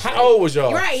don't know. How old was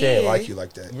y'all? Right, she ain't yeah. like you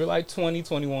like that. We're like 20,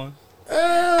 21.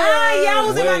 Y'all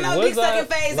was in my Wait, no was dick sucking I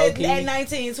phase low-key? at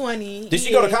 19, 20. Did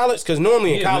she go to college? Because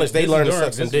normally in Yeah, college they this learn is to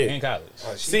during- suck some this is In dick.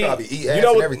 college. She See, probably eat ass you know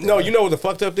and what? everything. No, you know what the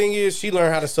fucked up thing is? She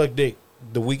learned how to suck dick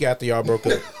the week after y'all broke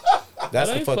up. That's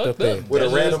That the ain't fucked up fucked thing. up. With a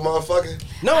That's random just- motherfucker.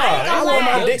 No, I want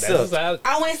my dick That's sucked.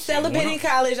 how- I went celibate in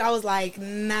college. I was like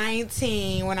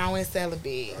 19 when I went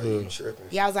celibate. Oh, you tripping.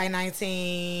 Yeah, I was like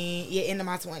 19, into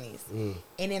my 20s.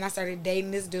 And then I started dating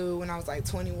this dude when I was like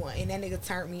 21. And that nigga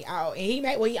turned me out. And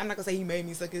I'm not going to say he made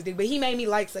me suck his dick, but he made me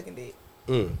like sucking dick.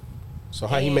 So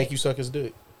how he And- make you suck his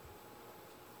dick?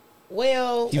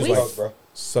 Well, He was we, like, bro.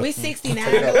 suck. we 69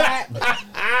 a lot.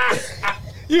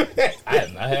 I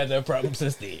have not had that problem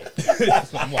since then. Hey,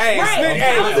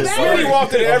 Right. Smitty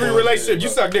walked into every relationship. You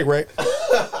suck dick, right?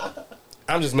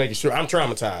 I'm just making sure. I'm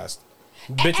traumatized.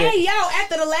 Bitch, Hey, yo,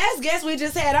 after the last guest we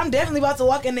just had, I'm definitely about to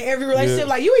walk into every relationship Yeah.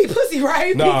 like, you eat pussy,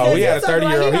 right? no, Because we had a you talking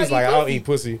 30-year-old. you He was like, I don't don't eat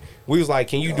pussy. We was like,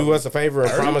 can you do us a favor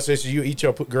and promise us you eat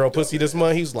your girl pussy this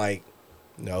month? He was like,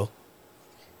 no.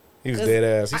 He was dead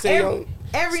ass. He said,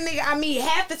 every nigga I meet,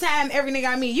 half the time, every nigga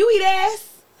I meet, you eat ass?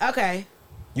 Okay.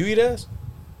 you eat ass?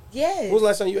 Yes. When was the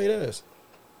last time you ate ass?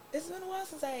 It's been a while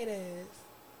since I ate ass.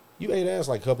 You ate ass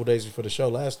like a couple days before the show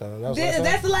last time. That was last time?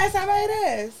 That's the last time I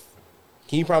ate ass.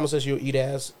 Can you promise us you'll eat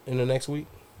ass in the next week?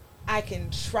 I can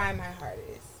try my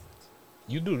hardest.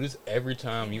 You do this every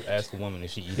time you ask a woman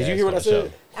if she eats. Did you hear what I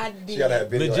said? I did. She gotta have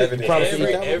video Legit, evidence. promise every,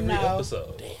 you that? every No.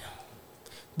 episode.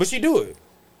 But she do it.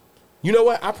 You know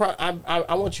what?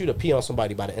 I want you to pee on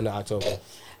somebody by the end of October.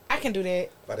 I can do that.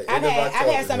 By the I've end of had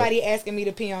October, somebody asking me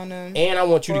to pee on them. And I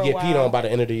want you to For a get peed while. on by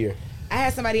the end of the year. I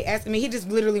had somebody asking me. He just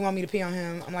literally want me to pee on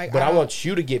him. I'm like, But I don't- want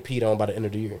you to get peed on by the end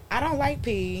of the year. I don't like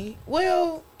pee.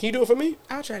 Well, Can you do it for me?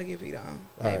 I'll try to get peed on.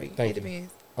 All right, Maybe. thank It you.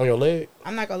 depends. On your leg?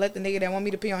 I'm not gonna let the nigga that want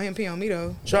me to pee on him pee on me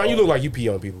though. Sean, you look like you pee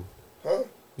on people. Huh?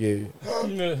 Yeah.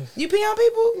 Yeah. You pee on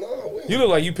people? No, we You look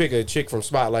like you pick a chick from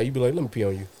Spotlight. You be like, let me pee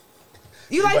on you.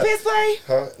 You like But- piss play?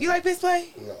 Huh? You like piss play?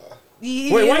 Nah.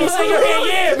 Yeah. Wait, why you say your hand?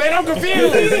 Yeah, man, I'm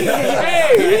confused.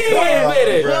 Hey, wait a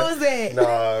minute. Bruh. What was that? Nah,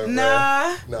 bruh.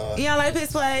 Nah. Nah. You don't like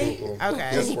piss play? Mm-mm. Okay.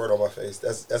 Just squirt on my face.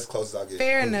 That's as close as I get.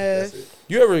 Fair enough. That's it.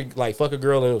 You ever like fuck a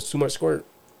girl and it was too much squirt?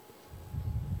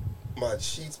 My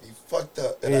sheets be fucked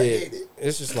up and I hate it.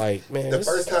 It's just like, man. The this-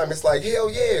 first time it's like,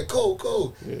 hell yeah,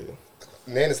 cool. Yeah.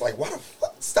 And then it's like, why the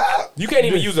fuck? Stop. You can't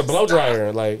even use a blow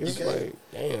dryer. Like, it's You can't. like,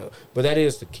 damn. But that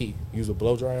is the key. Use a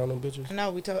blow dryer on them bitches.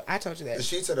 No, I told you The that.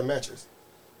 sheets or the mattress?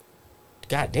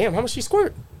 God damn, how much she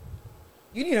squirt?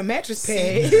 You need a mattress pad.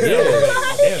 Yeah. Damn,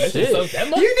 that Shit. shit so that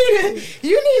much.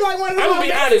 you need like one of those. I'm gonna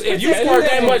be honest. If you Yeah, squirt you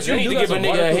that got- much, you you need to got give a some nigga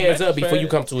a waterproof heads up mattress before you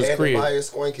pad. come to his And the crib. buyer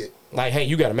squink it. Like, hey,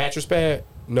 you got a mattress pad?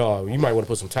 No, you might want to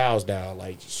put some towels down.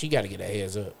 Like, she got to get a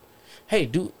heads up. Hey,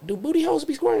 do booty holes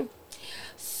be squirting?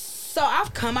 So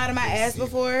I've come out of my ass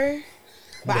before,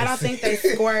 but I don't think they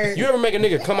squirt. You ever make a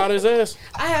nigga come out of his ass?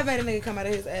 I have made a nigga come out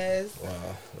of his ass. Wow.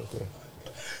 Okay.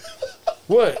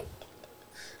 What?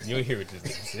 You'll hear what this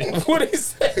nigga said. What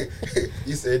is that?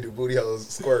 You said the booty holes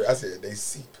squirt. I said they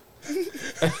seep. I'm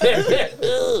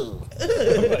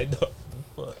like, the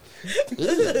fuck?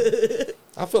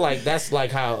 I feel like that's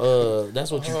like how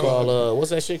that's what you call what's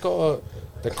that shit called?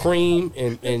 The cream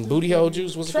and booty hole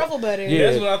juice. What's it Truffle butter. Yeah.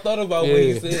 That's what I thought about when Yeah.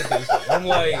 you said this. I'm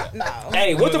like, No.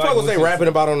 Hey, what the Like, fuck was what's they this? rapping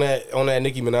about on that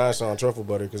Nicki Minaj song, Truffle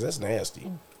Butter? Because that's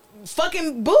nasty.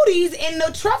 Fucking booties and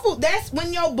the truffle. That's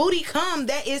when your booty come.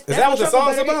 Is that what the truffle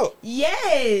song's butter is. about?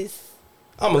 Yes.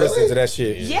 I'm gonna listen to that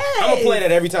shit. Yes. I'm gonna play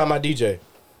that every time I DJ.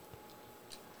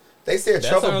 They said That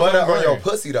truffle sounds butter like on your burn.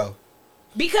 pussy though.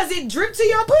 Because it dripped to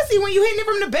your pussy when you hitting it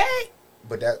from the back.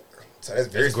 But that's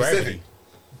very It's specific. gravity.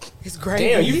 It's gravy.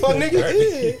 Damn, you fuck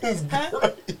nigga?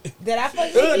 Huh? Did I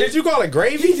fuck Did you call it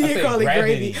gravy? You did call it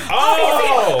gravity. gravy.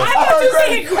 Oh! I thought you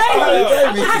said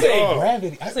gravy. I said Oh.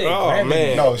 gravity. I said Oh, gravity.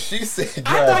 man. No, she said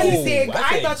I thought he gravity. said. I I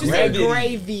said thought you said gravity.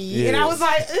 gravy, Yeah. and I was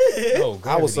like, ugh. Oh,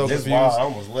 I was so This confused. wild, I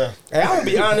almost left. Hey, I'm gonna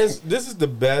be honest. This is the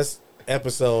best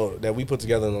episode that we put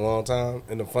together in a long time,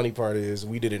 and the funny part is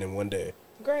we did it in one day.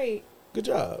 Great. Good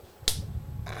job.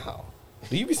 Ow.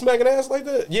 Do you be smacking ass like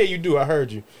that? Yeah, you do. I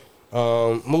heard you.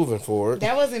 Moving forward.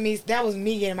 That wasn't me. That was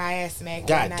me getting my ass smacked.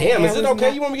 God that damn, night. is That it was okay?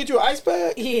 not- You want me to get you an ice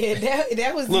pack? Yeah,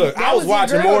 that was. Look, that I was your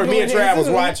watching girl Maury. Me doing and it, Trav was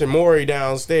too. watching Maury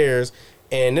downstairs,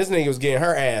 and this nigga was getting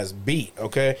her ass beat.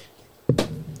 Okay.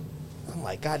 I'm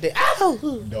like, God damn.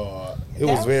 Ow! Dog. It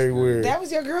was very weird. That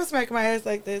was your girl smacking my ass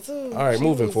like that too. All right, She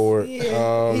moving was- forward.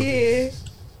 Yeah, yeah.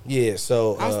 Yeah.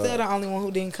 So. I'm still the only one who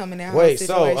didn't come in that Wait, whole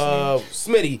so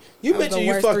situation. Smitty, you That was mentioned the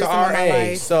you worst fucked the threesome of my RA.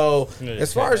 life. So Yeah,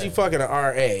 as far as you yeah. fucking an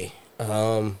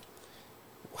RA,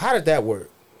 how did that work?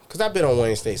 Because I've been on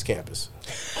Wayne State's campus.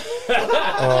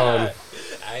 I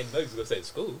didn't know you was gonna say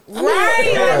school.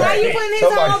 Right? Yeah. Why you putting his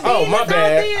Somebody- whole Oh, my business out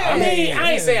bad. there? I mean,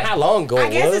 I ain't saying how long ago I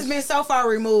it guess was. it's been so far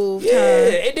removed. Yeah, huh?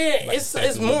 it did. Like It's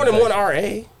sexual more than one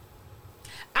limitation. RA.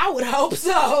 I would hope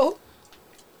so.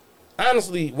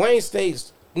 Honestly, Wayne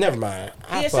State's. Never mind.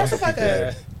 Yeah, shut the fuck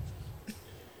up.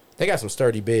 They got some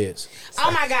sturdy beds.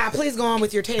 Oh my God, please go on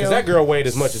with your tale. Cause that girl weighed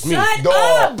as much as me. Shut Dog.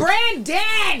 up,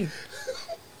 Brandon!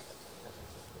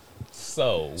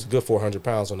 So It's a good 400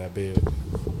 pounds on that bed.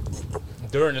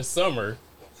 during the summer,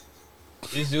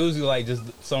 it's usually like just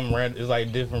some random. It's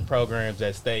like different programs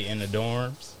that stay in the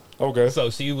dorms. Okay. So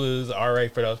she was RA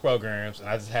for those programs, and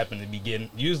I just happened to be getting.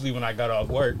 Usually when I got off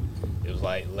work, it was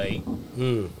like late.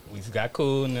 We just got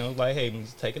cool, and then it was like, hey, we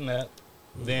just take a nap.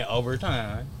 Then over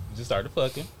time, we just started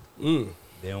fucking.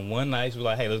 Then one night, she was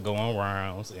like, hey, let's go on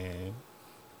rounds, and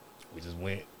we just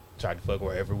went, tried to fuck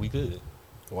wherever we could.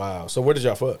 Wow. So where did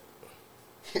y'all fuck?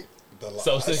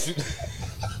 So since you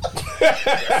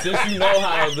since you know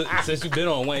how since you've been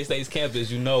on Wayne State's campus,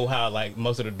 you know how like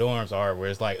most of the dorms are, where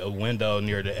it's like a window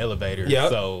near the elevator. Yep.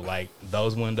 So like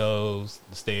those windows,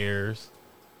 the stairs,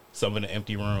 some of the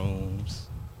empty rooms.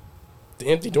 The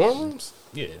empty dorm rooms?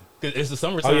 Yeah, 'cause it's the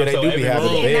summertime, Oh, yeah, they so do be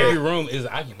having beds. every room is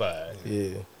occupied.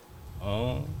 Yeah.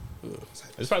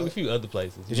 There's probably a few other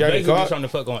places. Did y'all get Basically, caught? trying to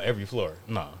fuck on every floor.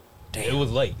 Nah, it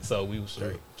was late, so we was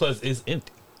straight. Plus, it's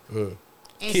empty. And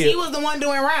Kid. she was the one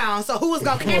doing rounds, so who was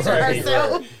gonna cancel Right,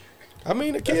 herself? I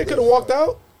mean, the kid could have walked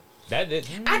out. That did.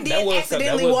 I that did was-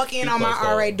 accidentally that was walk in on my too close,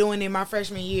 RA though. doing it my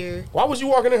freshman year. Why was you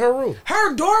walking in her room?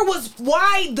 Her door was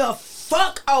wide the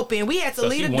fuck open. We had to So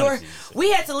leave she the wanted door. to use it.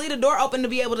 We had to leave the door open to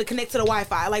be able to connect to the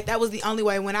Wi-Fi. Like that was the only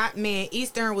way.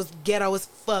 Eastern was ghetto as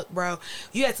fuck, bro.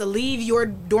 You had to leave your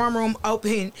dorm room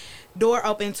door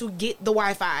open to get the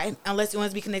Wi-Fi unless you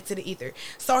want to be connected to the ether.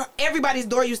 So everybody's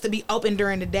door used to be open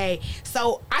during the day.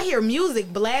 So I hear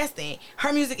music blasting.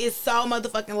 Her music is so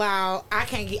motherfucking loud. I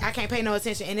can't pay no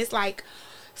attention, and it's like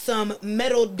some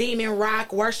metal demon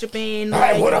rock worshiping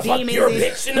I like wanna fuck demons your and-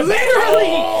 bitch in the literally,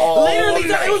 back. literally,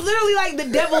 so it was literally like the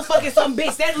devil fucking some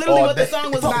bitch. That's literally what the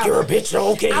song was Fuck, about. you're a bitch.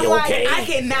 Okay, I'm okay. like, I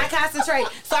cannot concentrate.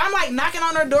 So I'm like knocking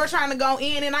on her door trying to go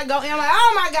in, and I go in. I'm like,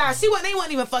 oh my god, they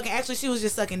wasn't even fucking. Actually, she was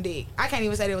just sucking dick. I can't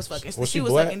even say they was fucking. Was she she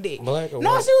was black? sucking dick. Black or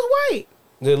no, white? she was white.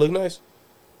 Did it look nice?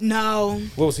 No,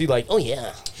 What was he like? Oh,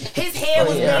 yeah. his head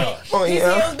was yeah. back. Oh, His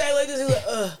yeah. head was back like this. He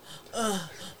was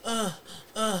like,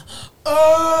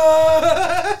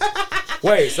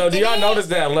 Wait, so do y'all And then- notice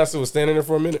that Alessa was standing there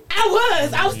for a minute?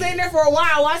 I was standing there for a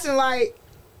while watching like.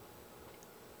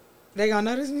 They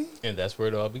gonna notice me? And that's where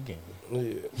it all began.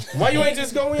 Yeah. Why you ain't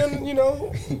just go in,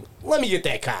 let me get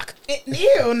that cock.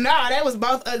 Ew, nah, that was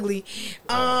both ugly.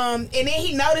 And then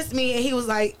he noticed me and he was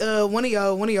like, one of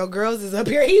your girls is up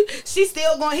here. She's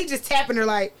still going, he just tapping her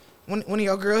like, one of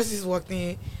your girls just walked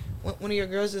in. One of your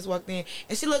girls just walked in.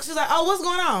 And she's like, oh, what's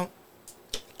going on?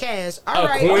 Cash. All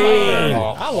right. queen.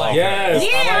 I like Yes,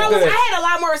 Yeah, I like that. I had a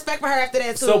lot more respect for her after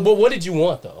that too. So, but what did you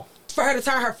want, though? for her to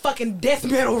turn her fucking death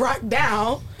metal rock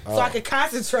down so I could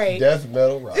concentrate. Death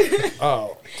metal rock.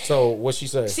 Oh, so what she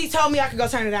say? She told me I could go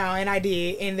turn it down, and I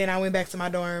did. And then I went back to my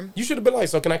dorm. You should have been like,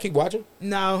 so can I keep watching?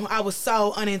 No, I was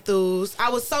so unenthused.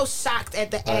 I was so shocked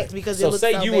at the act because so it looked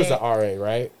say so you bad. was an RA,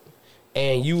 right?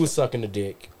 And you was sucking the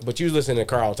dick, but you was listening to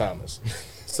Carl Thomas.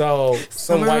 So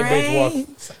some white bitch walk.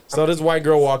 So this white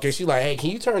girl walk in. She like, hey, can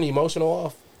you turn the emotional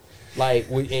off? Like,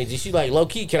 and she like, low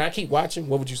key, can I keep watching?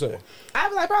 What would you say? I'd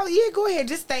be like, probably, yeah, go ahead.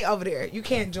 Just stay over there. You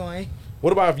can't join.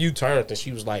 What about if you turned and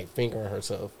she was like fingering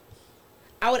herself?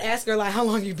 I would ask her, like, how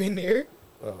long you been there?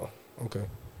 Oh, okay.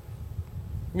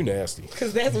 You nasty.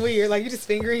 Because that's weird. Like, you just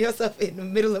fingering yourself in the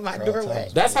middle of my doorway.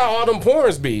 That's how all them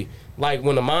porns be. Like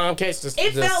when the mom catches the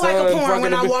It the felt like son a porn fucking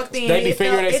when the I bitch, walked in. They be It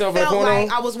fingering felt themselves in the like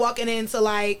porno. I was walking into,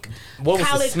 like, What was the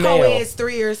college smell? co-eds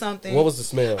 3 or something. What was the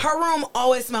smell? Her room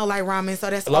always smelled like ramen, so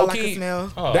that's all I could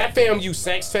smell. Oh, That FAMU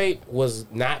sex tape was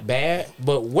not bad,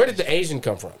 but where did the Asian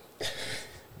come from?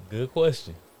 good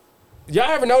question. Y'all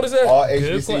ever notice that? All Good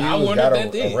HBCUs I wondered got that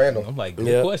a then. random. I'm like, good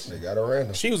Yeah. They question. got a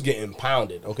random. She was getting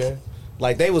pounded, okay?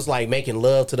 Like they was like making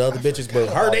love to the other bitches, but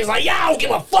her they was like, "Yeah, I don't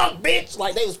give a fuck, bitch."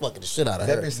 Like they was fucking the shit out of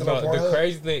That her. bitch still on The Pornhub?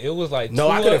 crazy thing, it was like No,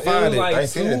 I couldn't find it. Like I ain't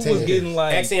seen it in 10 two was years. getting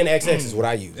like, XNXX is what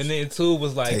I use. and then two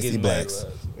was like Tasty getting Blacks.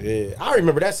 mad. Yeah, I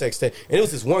remember that sex tape. And it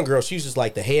was this one girl. She was just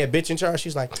like the head bitch in charge. She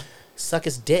was like, "Suck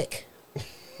his dick."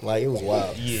 Like it was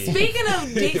wild. Yeah. Speaking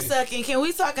of dick sucking, can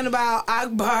we talking about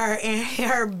Akbar and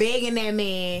her begging that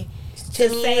man to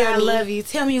say I love you?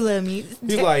 Tell me you love me.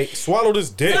 He's like, "Swallow this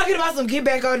dick." Talking about some get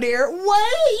back on there.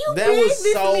 What? You That begged was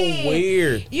this so man.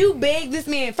 weird. You begged this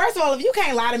man. First of all, if you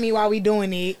can't lie to me while we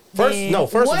doing it, First then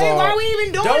of all, why are we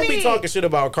even doing don't it? be talking shit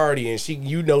about Cardi and she,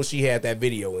 you know, she had that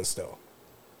video and stuff.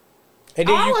 And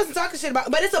then I you, wasn't talking shit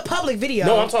about, but it's a public video.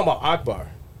 no, I'm talking about Akbar.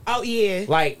 Oh yeah.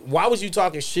 Like, why was you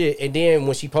talking shit? And then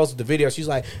when she posted the video, she's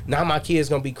like, "Now my kid's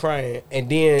gonna be crying." And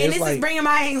then And it's this like, is bringing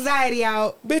my anxiety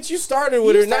out. bitch, you started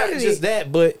with You her. Not started just it.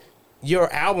 that, but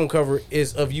your album cover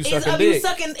is of you Is sucking of dick. you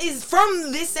sucking is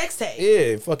from this sex tape.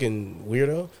 Yeah, fucking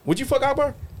weirdo. Would you fuck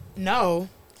Akbar? No.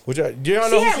 Would y'all, do y'all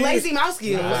She know who had she lazy is? mouth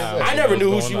skills. I never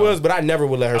knew who she was, but I never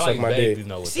would let her suck my dick.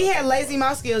 She had lazy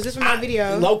mouth skills just from that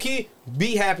video. Low key,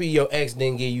 be happy your ex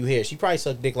didn't get you here. She probably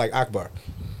sucked dick like Akbar.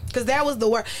 Cause that was the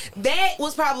worst. That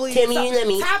was probably Kimmy, let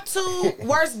me- top 2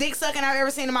 worst dick sucking I've ever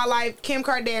seen in my life. Kim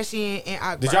Kardashian and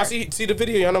Akbar. Did y'all see the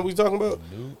video? Y'all know what we talking about?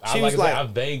 She was like, I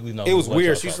vaguely know. it was what weird.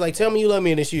 y'all She was talking like, "Tell me you love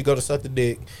me," and then she would go to suck the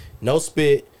dick. No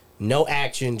spit, no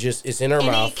action, just it's in her And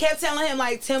he mouth. kept telling him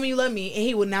like, "Tell me you love me," and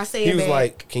he would not say He it was back.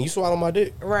 like, "Can you swallow my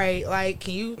dick?" Right, like,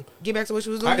 can you get back to what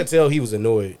you was doing? I could tell he was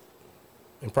annoyed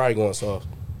and probably going soft.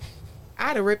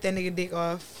 I'd have ripped that nigga dick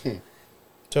off.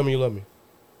 Tell me you love me.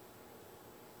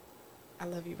 I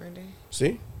love you, Brendan.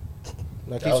 See?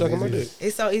 Now keep That was sucking my easy. dick.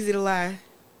 It's so easy to lie.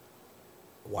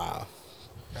 Wow.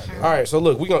 All right, so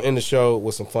look, we're going to end the show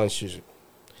with some fun shit.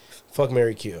 Fuck,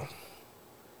 marry, kill.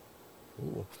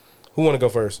 Ooh. Who want to go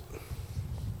first?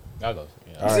 I'll go.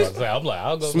 Yeah, All right.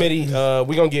 I'll go. Smitty,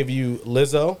 we're going to give you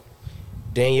Lizzo,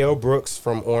 Danielle Brooks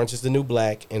from Orange is the New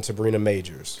Black, and Sabrina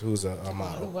Majors, who's a Why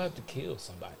model. do I have to kill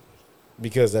somebody?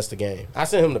 Because that's the game. I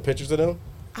sent him the pictures of them.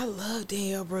 I love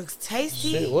Danielle Brooks.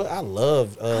 Tasty. Shit, what? I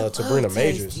love I Sabrina love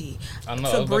Majors. Tasty. I know.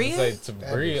 I was about to say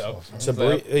Tabria?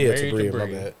 Tabria. Tabria, my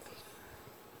bad.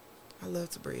 I love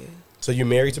Tabria. So you're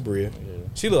married to Bria. Yeah.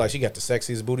 She look like she got the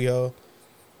sexiest booty hole.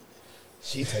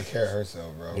 She take care of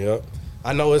herself, bro. Yep.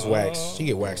 I know it's waxed. She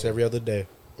get waxed every other day.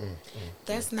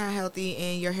 That's not healthy,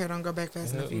 and your hair don't grow back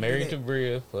fast enough. for you to do Married that. to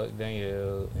Bria, fuck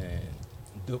Danielle,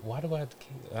 and why do I have to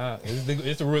kill?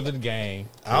 It's the rule of the game.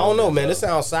 I don't know, man. This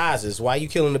sounds sizes. Why you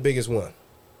killing the biggest one?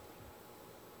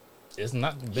 It's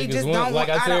not the He biggest just one. don't Like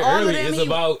want- I out said of all of earlier, them, it's he-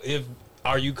 about if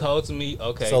are you cold to me?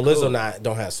 Okay. So Lizzo cool.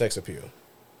 don't have sex appeal.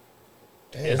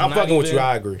 It's I'm not fucking with you,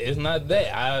 I agree. It's not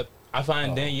that. I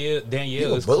find Danielle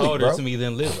You a is bully, colder bro. to me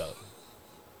than Lizzo.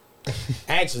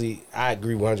 Actually, I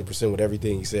agree 100% with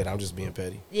everything he said. I'm just being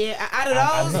petty. Yeah, out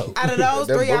I of know. those, out of those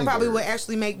Them 3, I bully probably birds. would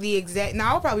actually make the exact. No,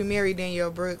 I would probably marry Danielle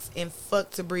Brooks and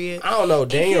fuck Tabria. I don't know.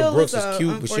 Danielle kill Brooks Lizzo, is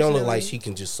cute, but she don't look like unfortunately. she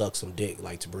can just suck some dick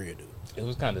like Tabria do. It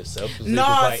was kind of selfish. No,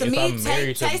 like, to if me, I'm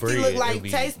married to Tasty Bria, look it'll like be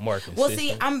Tasty. more Well, consistent.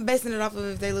 see, I'm basing it off of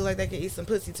if they look like they can eat some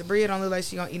pussy. Tabria don't look like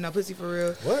she gonna eat no pussy for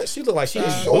real. What? She look like she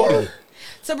is Sure. booty.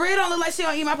 Tabria don't look like she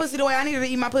gonna eat my pussy the way I need her to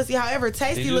eat my pussy. However,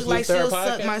 Tasty you look just like listen to her she'll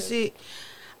suck podcast? my shit.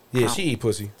 Yeah, she eat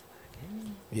pussy.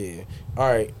 Yeah. All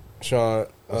right, Sean. up,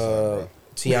 bro?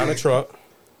 Tiana Trump,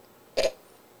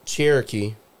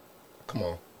 Cherokee, Come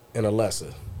on. and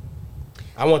Alessa.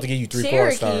 I want to give you 3 porn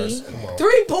Cherokee, stars. Come on.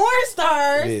 3 porn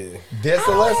stars. Yeah. This I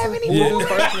don't have Alessa? any Yeah. porn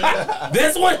stars.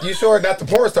 This one. You sure not the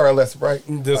porn star Alessa, right?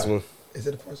 This one. Is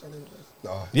it a porn star named Alessa?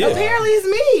 No. Yeah. Apparently,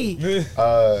 it's me.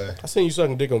 I seen you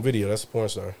sucking dick on video. That's a porn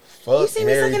star. Fuck, You see me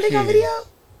marry, sucking dick on kill. video?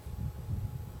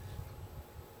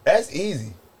 That's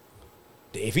easy.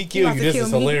 If he about kill you, to this kill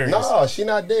is me? hilarious. No, she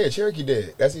not dead. Cherokee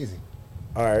dead. That's easy.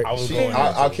 All right. I was She, going.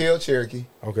 I'll kill Cherokee.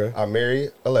 Okay. I'll marry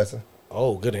Alessa.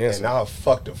 Oh, good And answer. I'll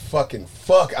fuck the fucking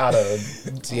fuck out of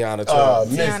Tiana Trump.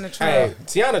 Miss. Tiana Trump. Hey,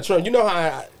 Tiana Trump.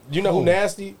 You know who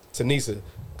nasty? Tanisa.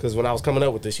 Because when I was coming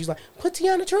up with this, she's like, put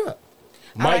Tiana Trump.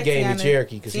 Mike like gave me Tiana.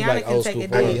 Cherokee because he Tiana like can old take school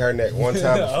it I porn. need her neck one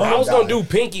time before I was gonna die. do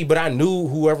Pinky, but I knew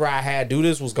whoever I had do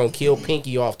this was gonna kill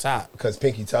Pinky off top. Because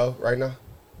Pinky Toe right now.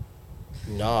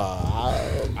 Nah.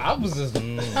 I was just.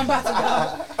 I'm about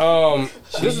to go.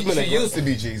 This has been She used to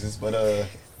be Jesus, but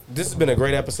this has been a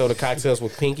great episode of Cocktails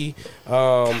with Pinky.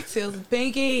 Tails with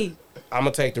Pinky. I'm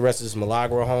gonna take the rest of this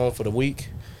Milagro home for the week.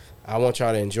 I want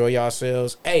y'all to enjoy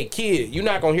yourselves. Hey, kid, you're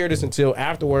not gonna hear this until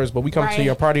afterwards, but we come to Right.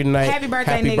 your party tonight. Happy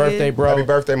birthday, Happy nigga. birthday, bro. happy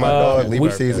birthday, my dog. Libra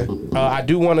we- season. I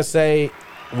do want to say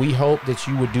we hope that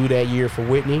you would do that year for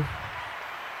Whitney.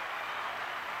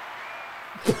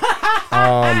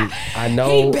 I He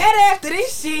know. better after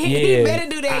this shit. Yeah. He better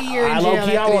do that year in I jail.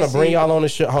 low-key, I after want this to bring shit. y'all on the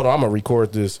show. Hold on, I'm gonna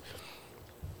record this.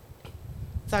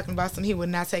 Talking about some he would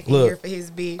not take a Look, year for his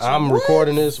bitch. I'm What?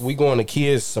 recording this. We going to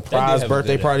Kia's surprise have a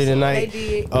birthday good party episode. tonight.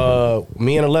 They did.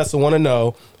 Me and Alessa want to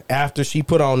know, after she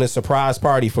put on this surprise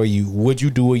party for you, would you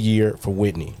do a year for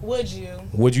Whitney? Would you?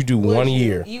 Would you do Would one you?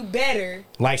 year? You better.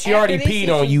 Like she After already this peed shit,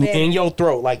 on you better. in your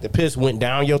throat, like the piss went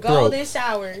down your throat. Golden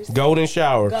showers. Golden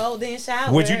shower. Golden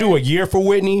shower. Would you do a year for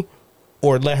Whitney,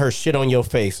 or let her shit on your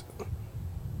face?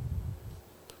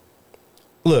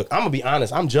 Look, I'm gonna be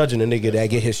honest. I'm judging a nigga that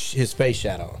get his face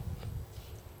shot on.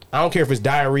 I don't care if it's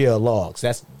diarrhea or logs.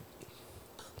 I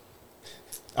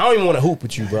don't even want to hoop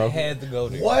with you, I bro. had to go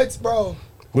there. What, bro?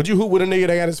 Would you hoop with a nigga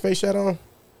that got his face shot on?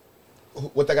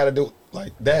 What they got to do?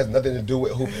 Like that has nothing to do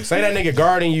with hooping. Say that nigga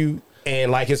guarding you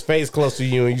and like his face close to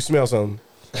you and you smell something.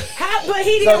 How, but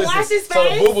he didn't wash his So the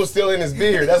face. boo boo's still in his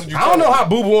beard. That's what you. I don't know how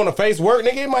boo boo on the face work,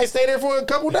 nigga. It might stay there for a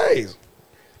couple days.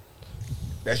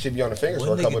 That should be on the fingers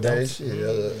One for a couple nigga don't- days.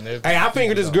 Shit. Hey, I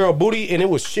fingered this girl booty and it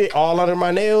was shit all under my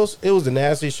nails. It was the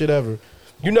nastiest shit ever.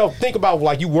 You know, think about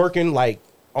like you working like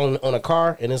on a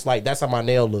car and it's like that's how my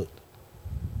nail looked.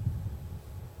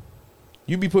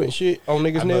 You be putting shit on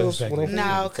niggas' I know nails? exactly. When they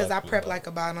No, because I prep like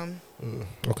about him.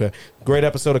 Okay. Great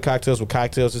episode of Cocktails with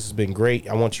Cocktails. This has been great.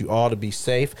 I want you all to be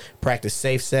safe. Practice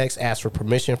safe sex. Ask for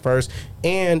permission first.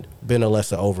 And bend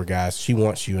Alessa over, guys. She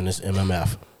wants you in this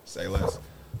MMF. Say less.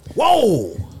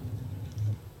 Whoa!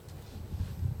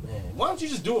 Man, why don't you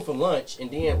just do it for lunch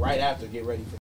and then right after get ready for